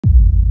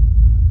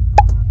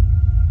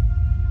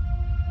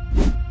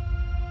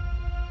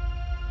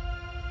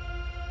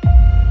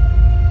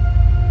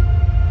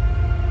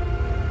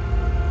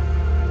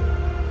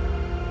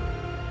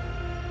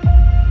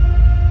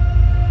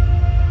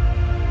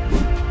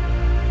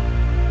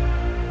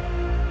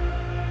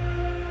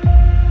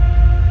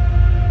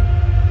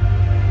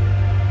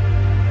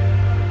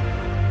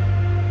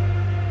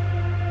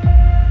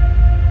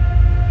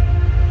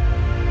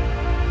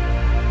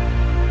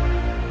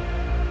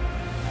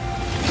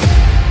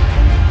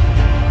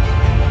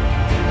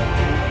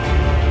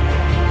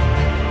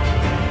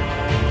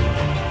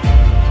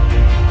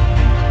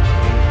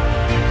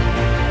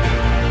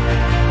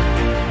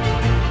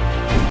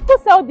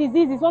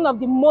disease is one of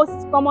the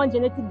most common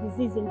genetic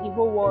diseases in the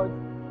whole world.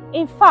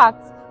 In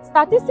fact,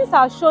 statistics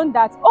have shown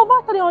that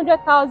over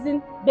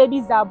 300,000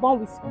 babies are born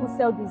with sickle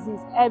cell disease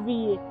every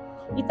year.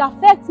 It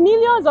affects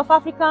millions of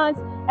Africans,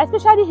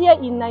 especially here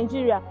in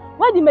Nigeria,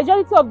 where the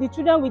majority of the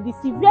children with the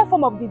severe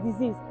form of the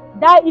disease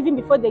die even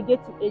before they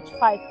get to age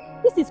 5.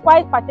 This is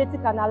quite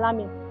pathetic and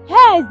alarming.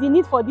 Hence the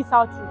need for this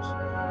outreach.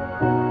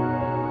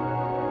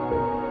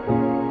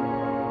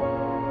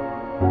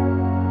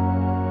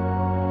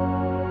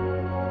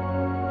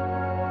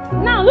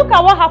 Now look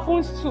at what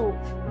happens to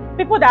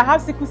people that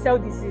have sickle cell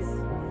disease.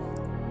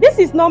 This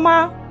is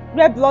normal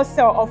red blood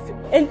cell of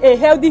a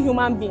healthy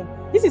human being.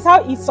 This is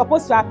how it's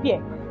supposed to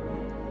appear.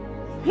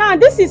 Now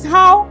this is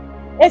how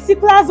a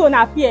sickle zone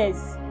appears.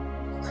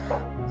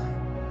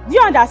 Do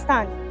you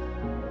understand?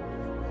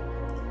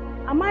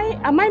 Am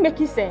I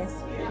making sense?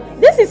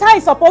 This is how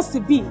it's supposed to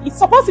be. It's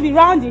supposed to be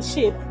round in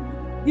shape.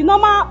 The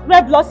normal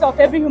red blood cell of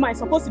every human is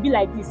supposed to be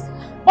like this.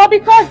 But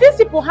because these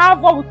people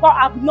have what we call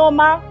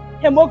abnormal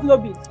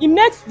hemoglobin, it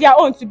makes their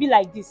own to be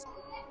like this.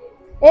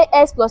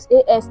 AS plus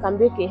AS can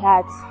break a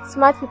heart.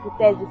 Smart people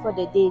test before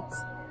they date.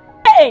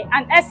 AA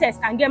and SS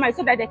can get married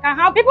so that they can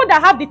have people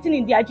that have the thing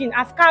in their gene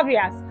as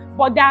carriers,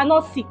 but they are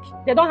not sick.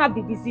 They don't have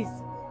the disease.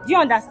 Do you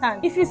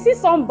understand? If you see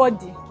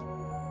somebody,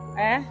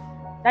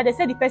 that they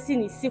say the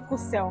person is sickle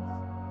cell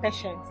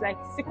patient, like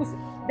sickle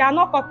cell, they are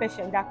not called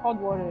patients, they are called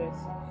warriors.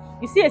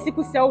 You see a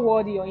sickle cell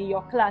warrior in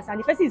your class and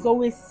the person is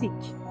always sick.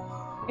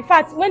 In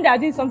fact, when they are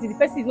doing something, the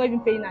person is not even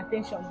paying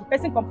attention. The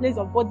person complains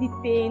of body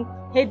pain,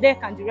 headache,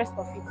 and the rest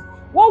of it.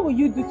 What will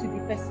you do to the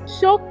person?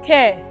 Show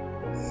care,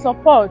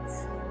 support,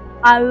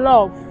 and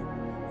love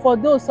for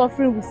those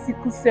suffering with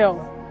sickle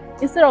cell.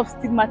 Instead of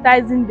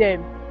stigmatizing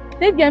them,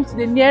 take them to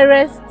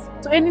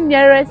any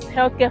nearest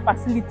healthcare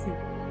facility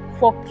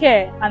for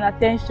care and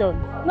attention.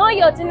 Know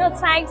your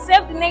genotype,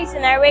 save the next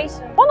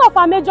generation. One of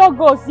our major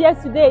goals here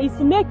today is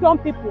to make young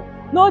people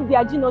know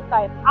their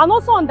genotype and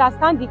also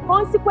understand the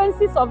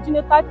consequences of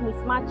genotype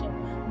mismatching,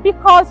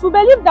 because we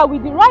believe that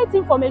with the right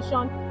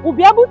information, we'll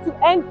be able to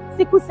end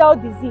sickle cell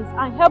disease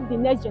and help the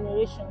next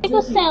generation.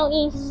 Sickle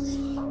cell is,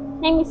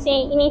 let me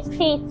say, in a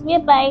state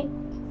whereby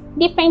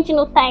different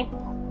genotype,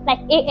 like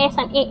AS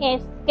and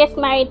AS, gets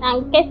married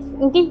and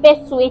give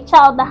birth to a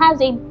child that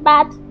has a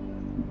bad,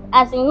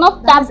 as in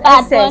not that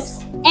bad,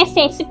 SS. but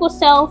SS, sickle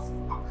cell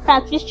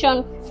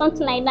transmission,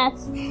 something like that.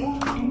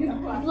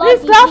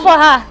 Please clap for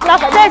her. Clap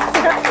for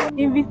this.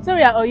 In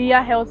Victoria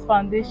Oyiya Health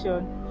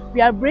Foundation,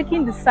 we are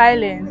breaking the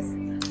silence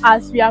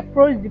as we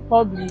approach the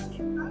public.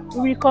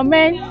 We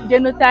recommend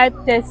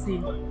genotype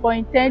testing for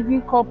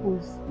intending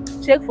couples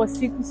to check for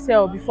sickle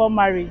cell before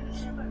marriage.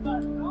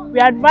 We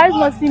advise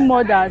nursing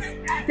mothers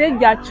to take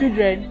their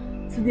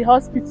children to the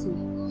hospital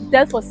to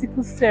test for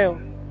sickle cell.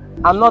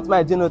 I'm not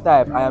my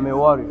genotype, I am a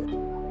warrior.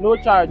 No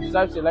child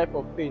deserves a life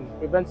of pain.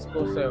 Prevent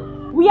sickle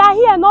cell. We are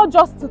here not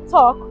just to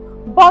talk,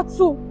 but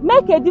to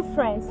make a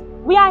difference.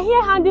 We are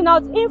here handing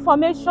out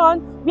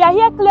information. We are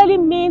here clearly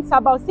means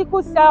about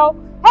sickle cell,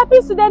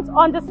 helping students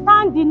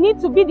understand the need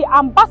to be the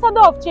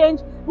ambassador of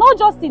change, not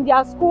just in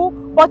their school,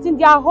 but in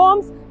their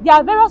homes,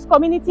 their various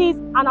communities,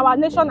 and our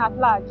nation at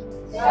large.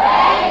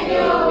 Thank you,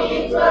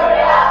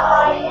 Victoria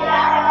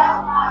Oyiya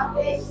Health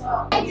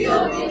Foundation. Thank you,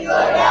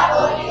 Victoria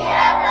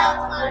Oyiya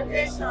Health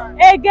Foundation.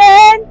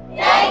 Again,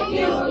 thank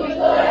you,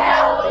 Victoria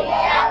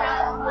Oyiya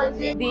Health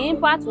Foundation. The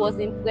impact was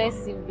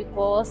impressive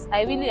because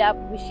I really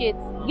appreciate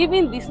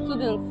giving the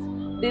students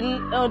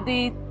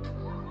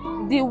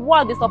the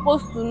what they're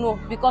supposed to know,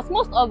 because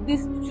most of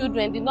these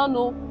children did not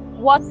know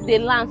what they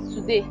learned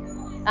today,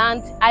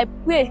 and I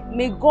pray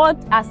may God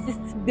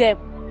assist them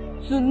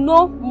to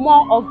know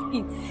more of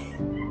it.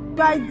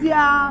 By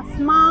their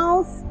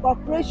smiles,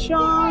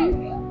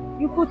 cooperation,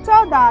 you could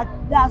tell that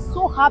they are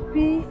so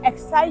happy,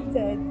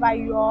 excited by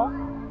your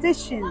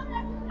teaching.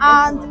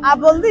 And I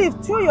believe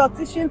through your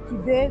teaching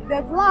today,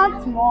 they've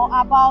learned more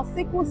about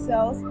sickle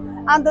cells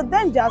and the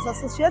dangers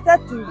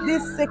associated to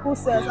these sickle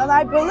cells. And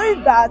I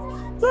believe that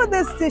through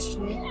this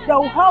teaching, they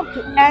will help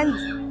to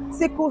end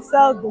sickle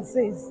cell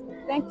disease.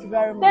 Thank you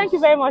very much. Thank you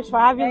very much for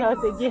having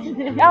us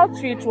again. The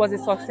outreach was a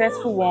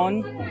successful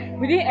one.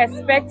 We didn't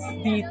expect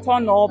the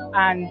turn up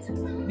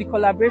and the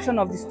collaboration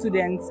of the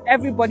students.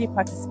 Everybody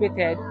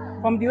participated.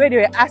 From the way they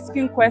were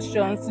asking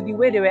questions to the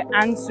way they were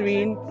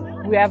answering,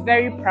 we are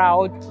very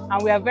proud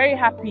and we are very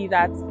happy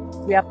that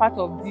we are part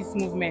of this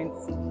movement.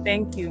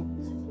 Thank you.